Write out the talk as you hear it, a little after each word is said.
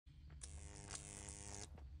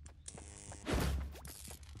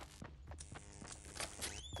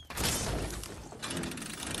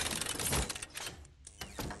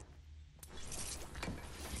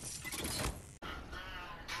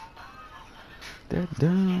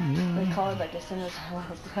They called like as soon as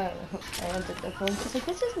I answered the phone. She's like,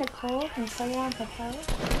 "This is Nicole from Playground Papa."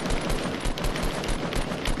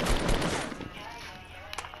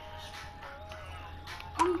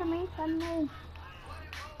 Come to me, friendly.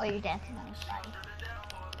 Oh, you're dancing on his body.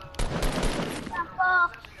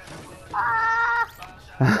 Ah!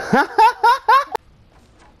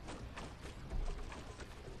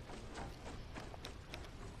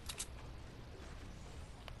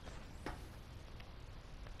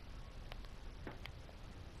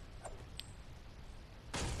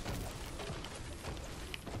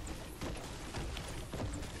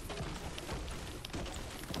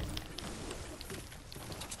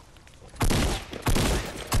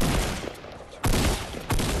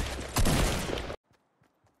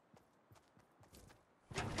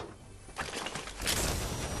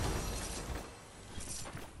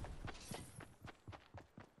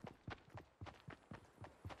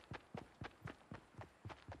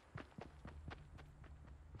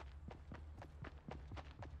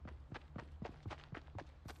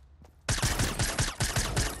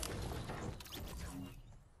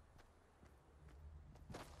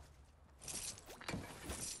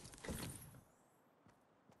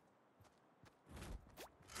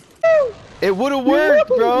 It would have worked,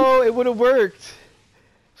 bro. It would have worked.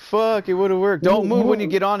 Fuck, it would have worked. Don't move when you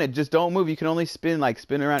get on it. Just don't move. You can only spin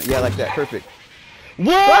around. Yeah, like that. Perfect.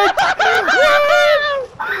 What?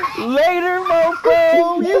 Later,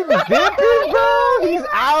 mofo. You dickers, bro. He's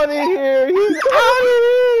out of here. He's out of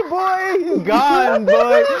here, boy. He's gone,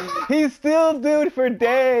 boy. He's still dude for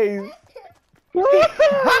days.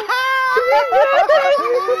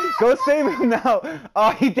 Go save him now.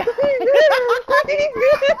 Oh, he died.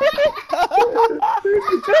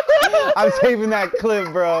 I'm saving that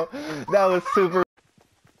clip, bro. That was super.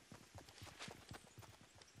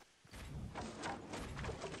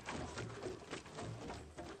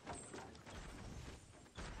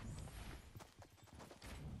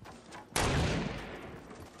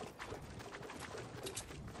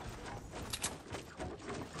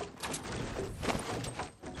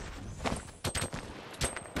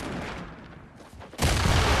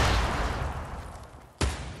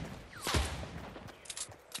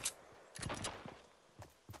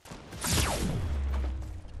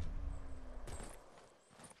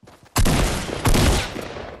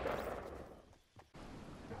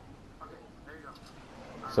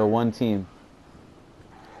 So one team.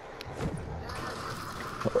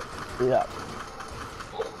 Yeah.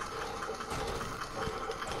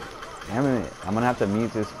 Damn it. I'm gonna have to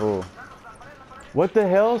mute this fool. What the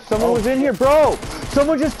hell? Someone was in here, bro!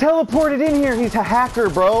 Someone just teleported in here. He's a hacker,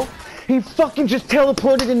 bro. He fucking just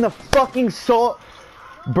teleported in the fucking soul.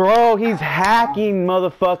 Bro, he's hacking,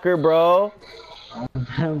 motherfucker, bro.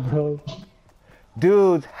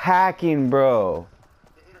 Dude's hacking, bro.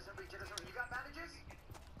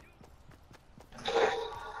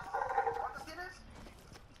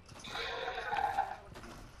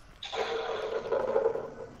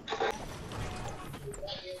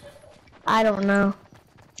 I don't know.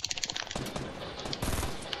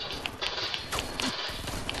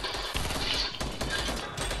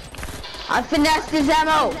 I finessed his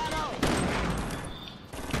ammo.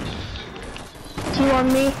 Do you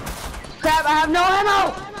want me? Crap, I have no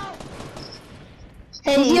ammo.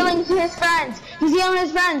 Hey, he's healing his friends. He's healing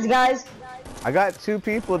his friends, guys. I got 2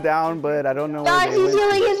 people down, but I don't know Guys, where they he's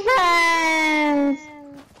went. healing his friends.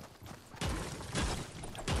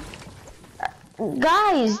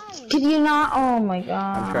 Guys, could you not? Oh my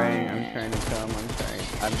god. I'm trying to come.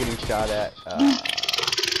 I'm getting shot at.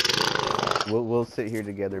 We'll sit here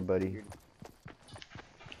together, buddy.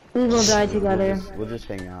 We will die together. We'll just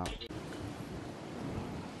hang out.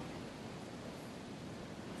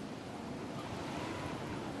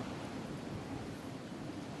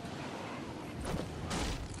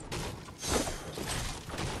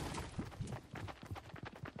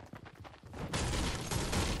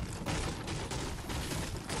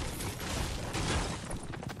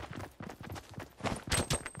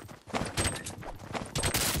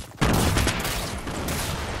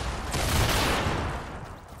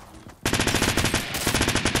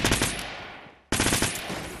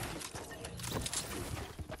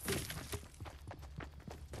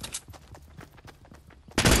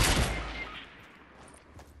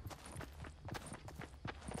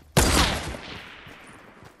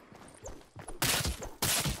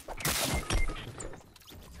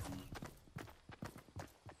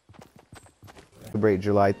 Celebrate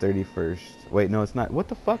July 31st. Wait, no, it's not. What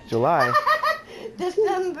the fuck, July?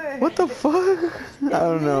 December. What the fuck? I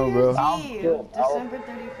don't know, bro. December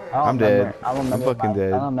 31st. I'm dead. I don't I'm remember fucking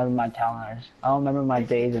dead. I don't remember my calendars. I don't remember my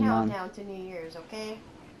days and months. Countdown to New Year's, okay?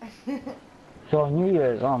 So New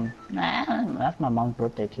Year's, that's my mom's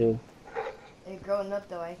birthday too. Hey, growing up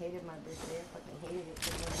though, I hated my birthday. I fucking hated it.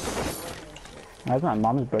 'Cause my birthday wasn't that shit. That's my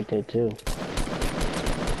mom's birthday too.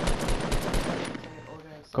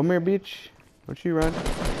 Come here, bitch. Don't you run?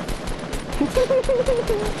 I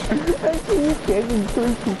see you chasing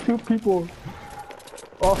two people.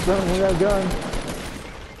 Off them with that gun.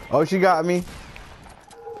 Oh, she got me.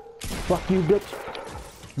 Fuck you, bitch.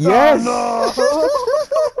 Yes! Oh,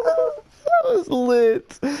 That was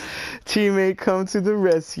lit. Teammate come to the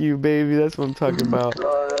rescue, baby. That's what I'm talking about.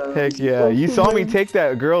 Heck yeah. You saw me take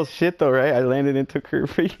that girl's shit though, right? I landed and took her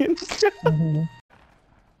freaking.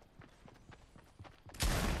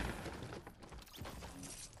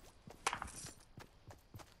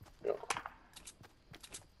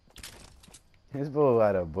 This bull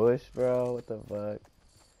out of bush, bro. What the fuck?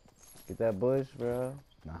 Get that bush, bro.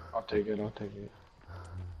 No. I'll take it. I'll take it.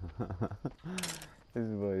 This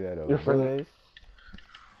boy out of Yourfriendly. bush.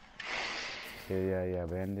 Yeah.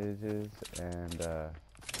 Bandages and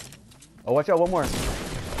oh, watch out! One more.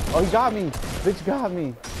 Oh, he got me. Bitch got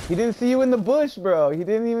me. He didn't see you in the bush, bro. He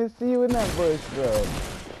didn't even see you in that bush, bro.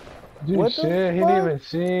 Dude, What shit, the he fuck? didn't even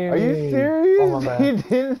see me. Are you serious? Oh, my bad. He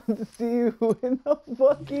didn't see you in the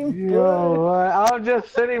fucking bush. Yo, I was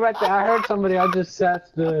just sitting right there. I heard somebody. I just sat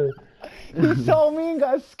still. He saw me and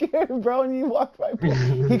got scared, bro, and he walked right by.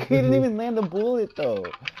 He didn't even land a bullet, though.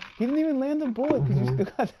 He didn't even land a bullet because you still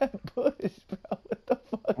got that bush, bro. What the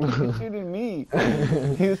fuck? He was shooting me.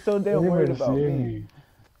 He was so damn worried about me.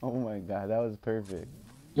 Oh my god, that was perfect.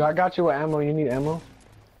 Yo, I got you with ammo. You need ammo?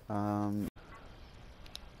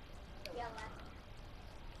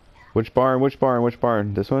 Which barn? Which barn? Which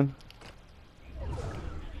barn? This one?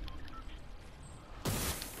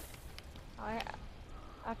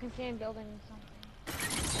 I can see him building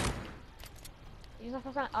something. Use the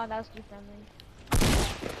first one. Oh, that was too friendly.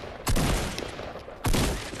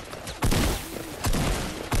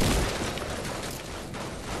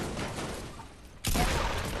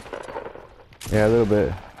 Yeah, a little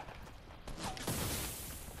bit.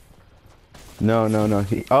 No.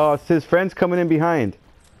 Oh, it's his friend's coming in behind.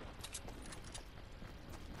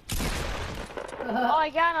 Oh, I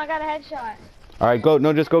got a headshot. All right, go.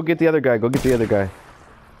 No, just go get the other guy. Go get the other guy.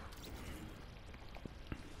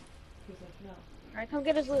 Alright, come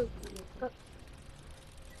get his loot. Go.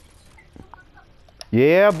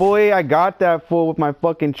 Yeah, boy, I got that fool with my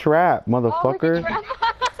fucking trap, motherfucker.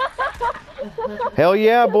 Hell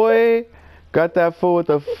yeah, boy. Got that fool with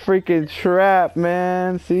the freaking trap,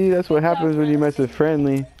 man. See, that's what happens when you mess with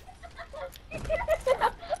Friendly.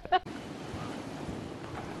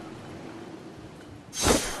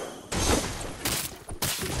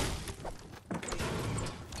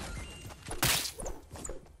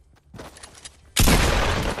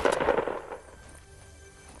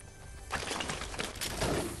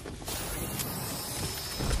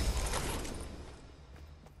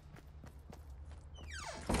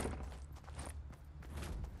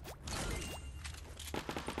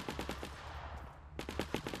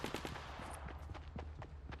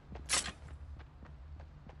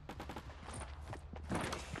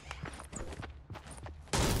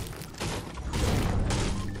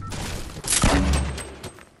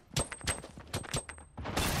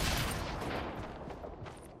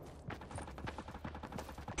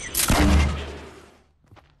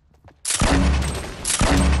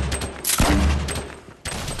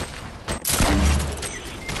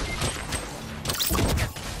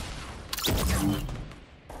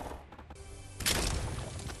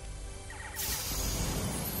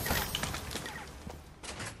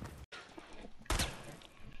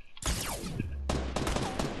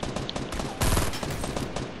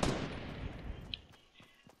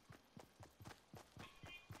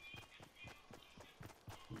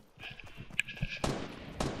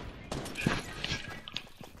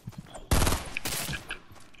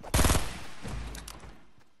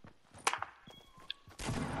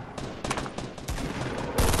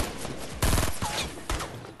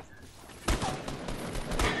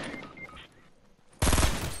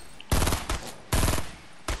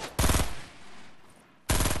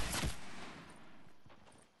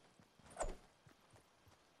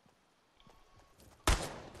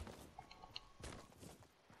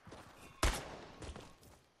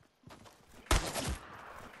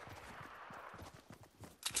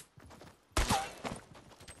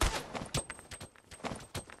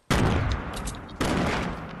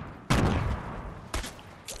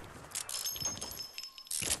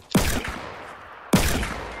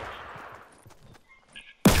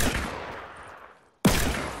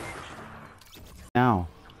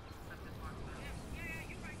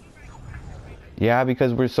 Yeah,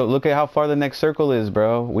 because we're so... Look at how far the next circle is,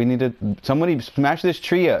 bro. We need to... Somebody smash this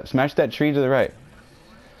tree up. Smash that tree to the right.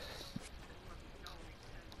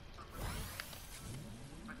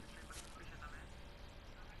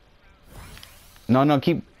 No, no,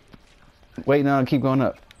 keep... Wait, no, keep going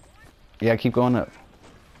up. Yeah, keep going up.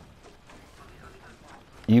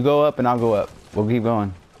 You go up and I'll go up. We'll keep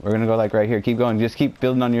going. We're gonna go like right here. Keep going. Just keep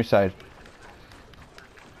building on your side.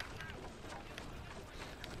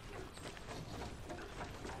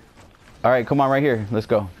 Alright, come on right here. Let's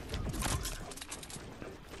go.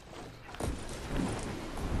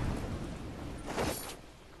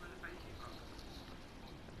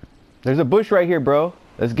 There's a bush right here, bro.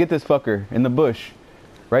 Let's get this fucker in the bush.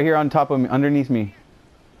 Right here on top of me, underneath me.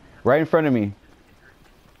 Right in front of me.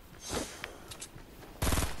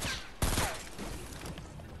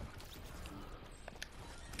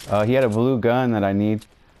 He had a blue gun that I need.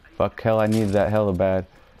 Fuck hell, I need that hella bad.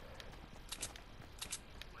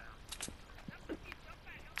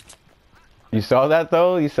 You saw that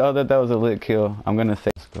though? You saw that that was a lit kill. I'm gonna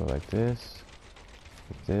say, let's go like this.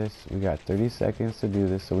 Like this. We got 30 seconds to do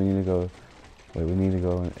this, so we need to go, wait, we need to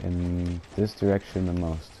go in this direction the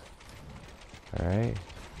most. Alright.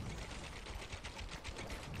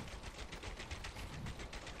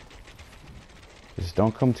 Just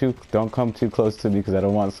don't come too close to me because I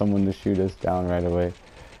don't want someone to shoot us down right away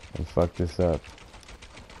and fuck this up.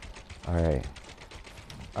 Alright.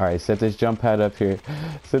 Alright, set this jump pad up here.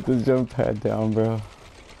 Set this jump pad down, bro.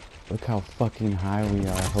 Look how fucking high we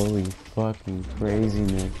are. Holy fucking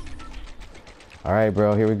craziness. Alright,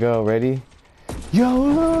 bro, here we go. Ready?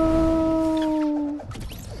 YOLO!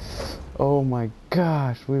 Oh my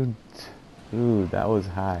gosh, dude, that was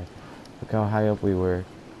high. Look how high up we were.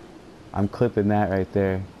 I'm clipping that right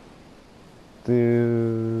there.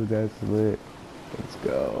 Dude, that's lit. Let's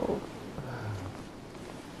go.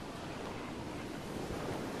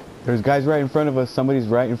 There's guys right in front of us. Somebody's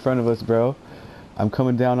right in front of us, bro. I'm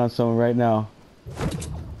coming down on someone right now.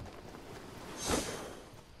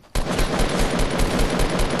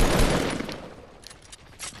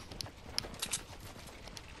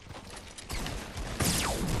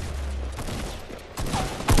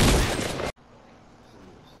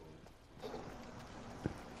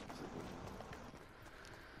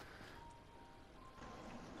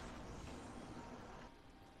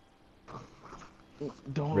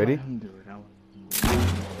 Don't Ready? let him do it.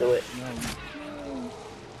 Do it.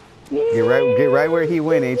 Get right where he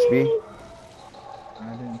went, HB.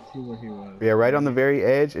 I didn't see where he was. Yeah, right on the very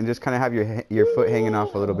edge, and just kind of have your foot hanging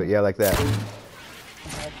off a little bit. Yeah, like that. It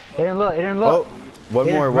didn't look. It didn't look. Oh, one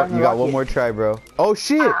Yeah, more. run You the got one rocket. more try, bro. Oh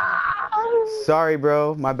shit! Sorry,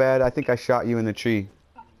 bro. My bad. I think I shot you in the tree.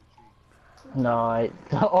 No,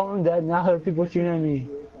 oh, I'm dead. Now there are people shooting at me.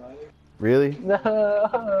 Really?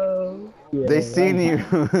 No. Yeah, They seen you.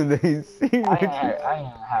 They seen you. I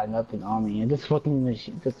ain't had nothing on me. Just fucking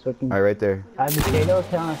machine. Just fucking. All right, right there. I have potato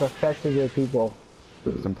talent for festive people.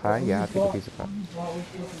 Some pie? Yeah, I'll take a piece of pie.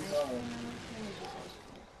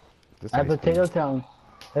 This I have ice cream. potato town.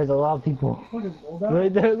 There's a lot of people.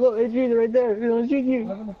 Right there, look, it's you right there. It'll shoot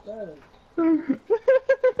you.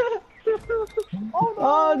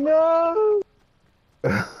 Oh no!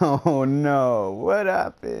 Oh no! What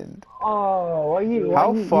happened? Oh,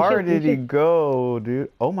 How far did he go, dude?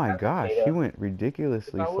 Oh my gosh, he went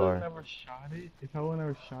ridiculously If I would far. have never shot it, I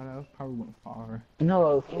probably went far.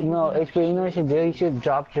 No, HP, you know what you should do? You should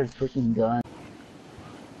drop your freaking gun.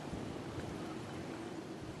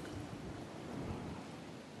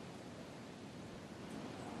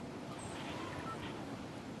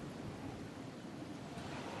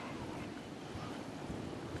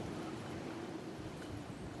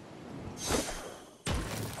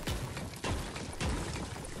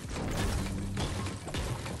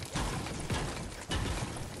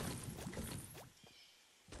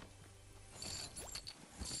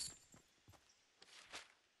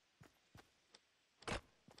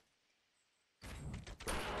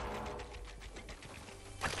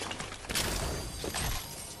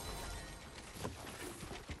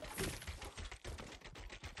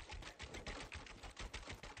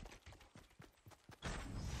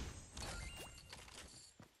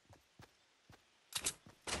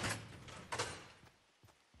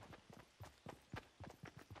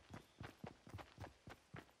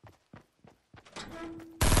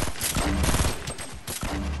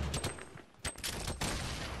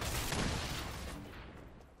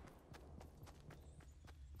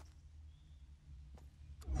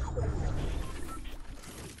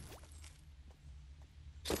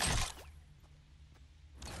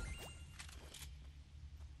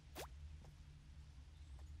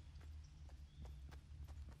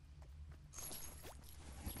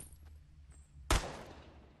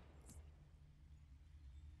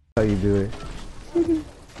 how you do it.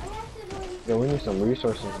 Yeah, we need some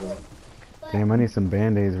resources, man. Damn, I need some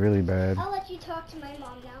band-aids really bad. I'll let you talk to my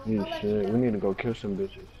mom now. Yeah, I'll let shit. you We need to go kill some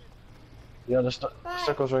bitches. Yeah, the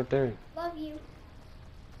circle's right there. Love you.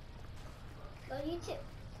 Love you too.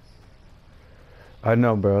 I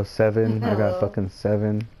know, bro. 7. I got fucking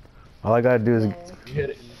 7. All I gotta do is... You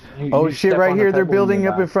hit it. Oh you shit, step right on the here. They're pebble and building you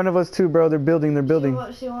up die. in front of us too, bro. They're building.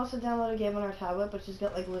 She wants to download a game on her tablet, but she's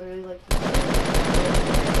got like literally like.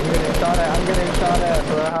 I'm getting shot at,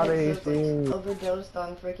 bro. How did he see me? Overdosed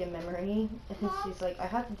on freaking memory, and she's like, I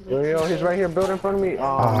have to delete. Yo, he's right here building in front of me.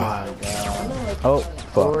 Oh my god. Oh,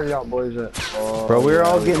 Where fuck. y'all boys at? Oh, Bro, we were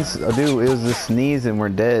all yeah, getting... Dude, it was a sneeze and we're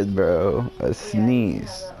dead, bro. A sneeze.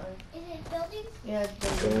 Is it buildings? Yeah,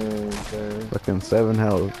 it's buildings. Okay. Fucking 7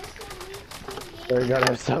 health. So you gotta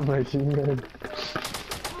have submachine gun.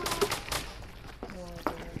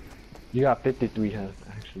 You got 53 health,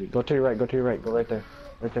 actually. Go to your right, go to your right, go right there.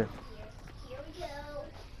 Right there. Here we go.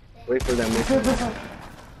 Wait for them, wait for them.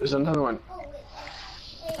 There's another one. Oh, wait.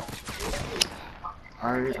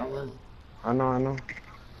 Alright, I know.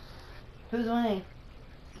 Who's winning?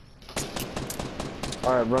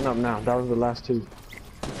 Alright, run up now. That was the last 2.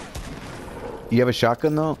 You have a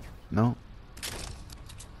shotgun though? No.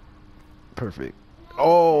 Perfect.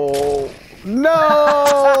 Oh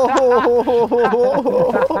no!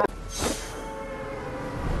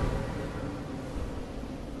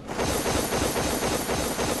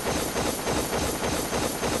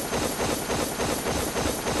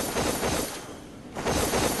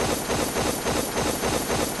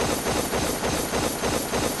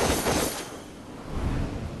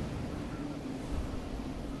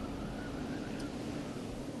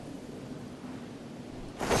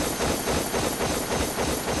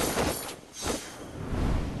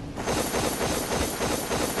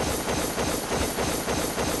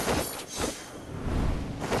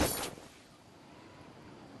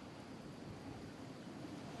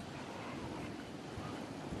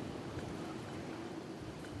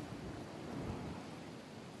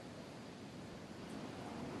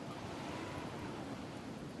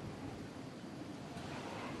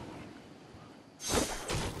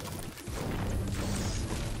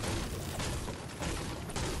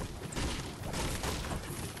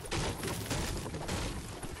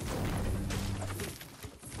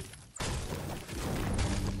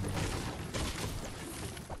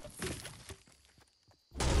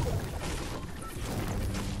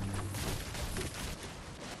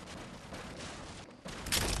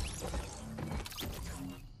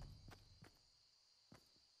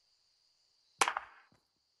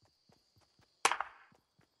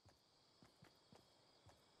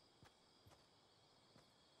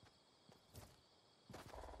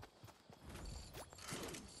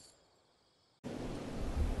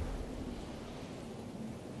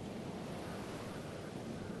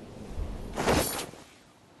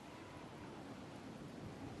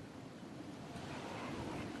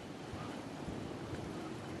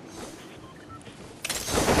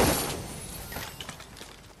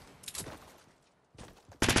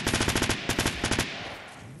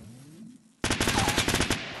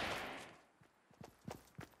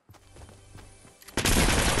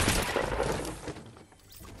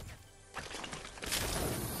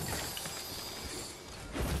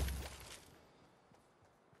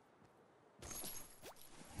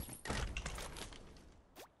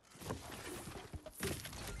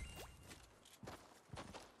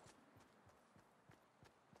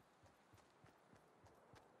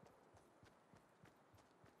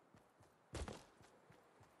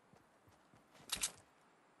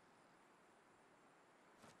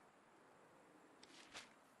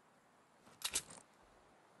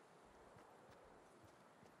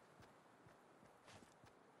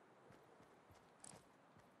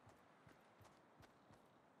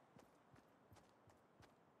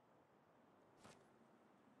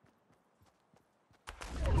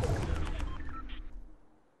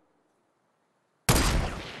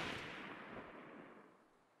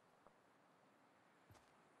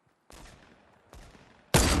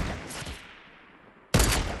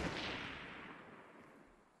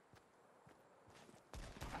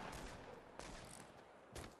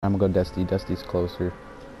 I'm gonna go Dusty. Dusty's closer.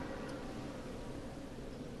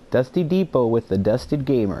 Dusty Depot with the Dusted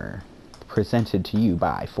Gamer. Presented to you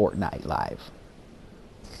by Fortnite Live.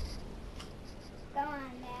 Come on,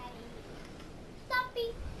 Daddy. Stop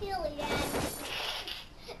being silly, Daddy.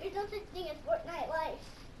 There's no such thing as Fortnite Live.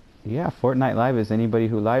 Yeah, Fortnite Live is anybody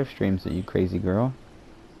who live streams it, you crazy girl.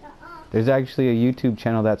 Uh-uh. There's actually a YouTube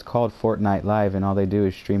channel that's called Fortnite Live, and all they do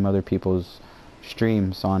is stream other people's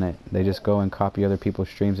streams on it. They just go and copy other people's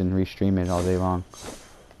streams and restream it all day long.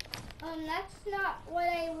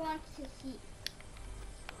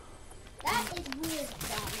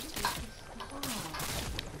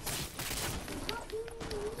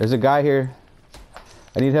 There's a guy here.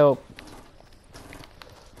 I need help.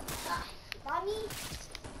 Mommy,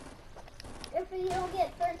 if you don't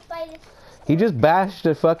get first by this. He just bashed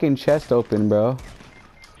the fucking chest open, bro.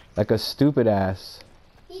 Like a stupid ass.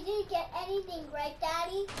 He didn't get anything, right,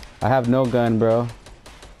 Daddy? I have no gun, bro.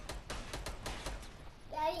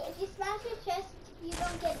 Daddy, if you smash your chest, you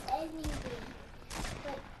don't get anything.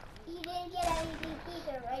 But he didn't get anything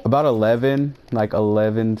either, right? About 11, like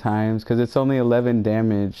 11 times, because it's only 11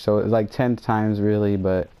 damage, so it's like 10 times really,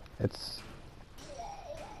 but it's...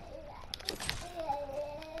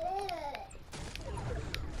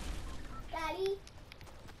 Daddy,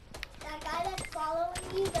 that guy that's following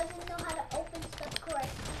you doesn't know how to open stuff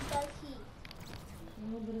correctly, does he?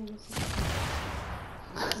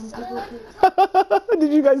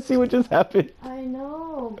 Did you guys see what just happened? I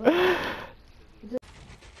know, but...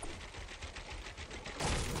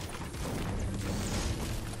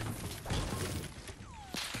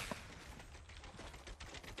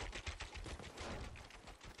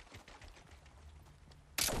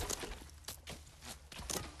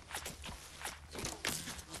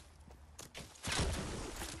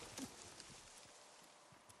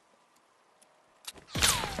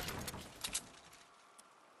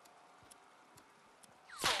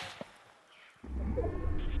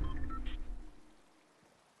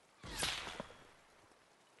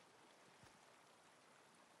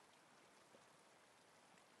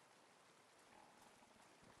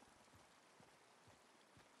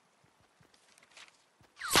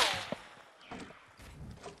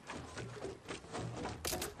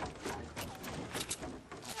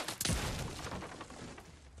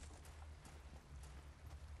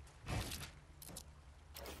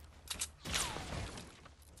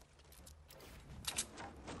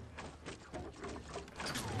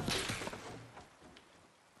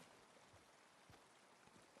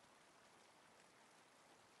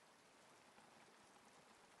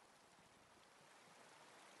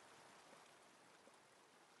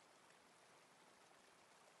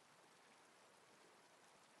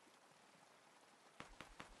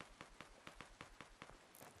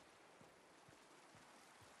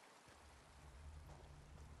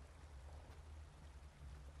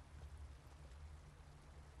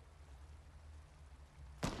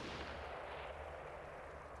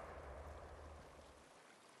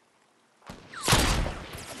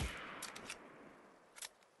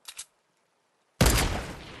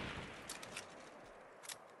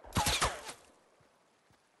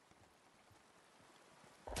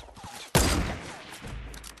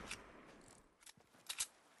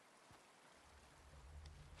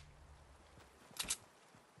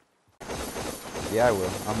 Yeah, I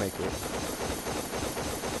will. I'll make it.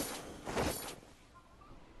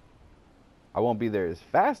 I won't be there as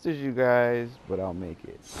fast as you guys, but I'll make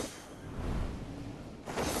it.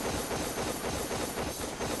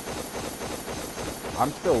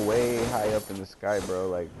 I'm still way high up in the sky, bro.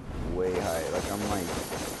 Like, way high. Like, I'm like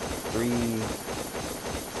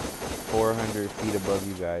 400 feet above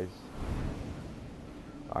you guys.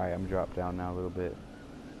 Alright, I'm dropped down now a little bit.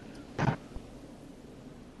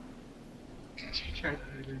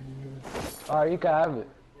 Alright, you can have it.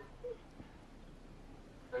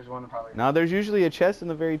 There's one probably. Now, there's usually a chest in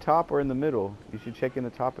the very top or in the middle. You should check in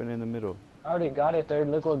the top and in the middle. I already got it there.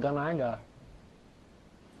 Look what gun I got.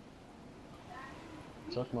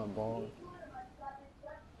 Suck my balls.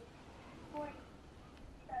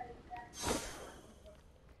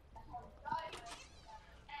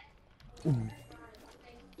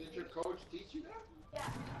 Did your coach teach you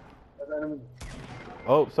that?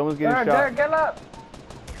 Oh, someone's getting shot. Derek, get up!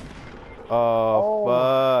 Oh,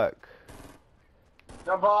 fuck.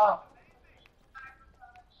 Jump off!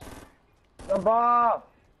 Jump off!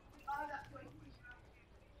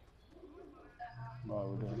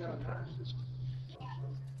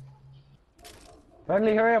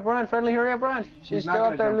 Friendly, hurry up, run! Friendly, hurry up, run! She's still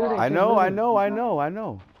up there looting. I know.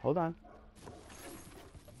 Hold on.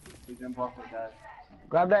 Jump off with that.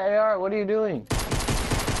 Grab that AR, what are you doing?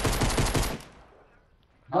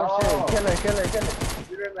 Go shit, kill her.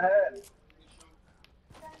 Shoot her in the head.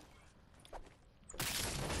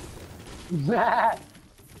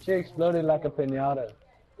 She exploded like a pinata.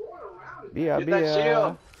 Get that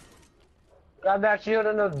shield. Grab that shield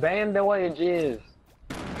and just bang the way it is.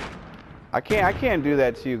 I can't do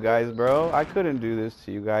that to you guys, bro. I couldn't do this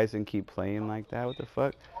to you guys and keep playing like that. What the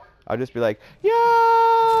fuck? I'll just be like,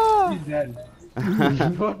 yeah. He's dead.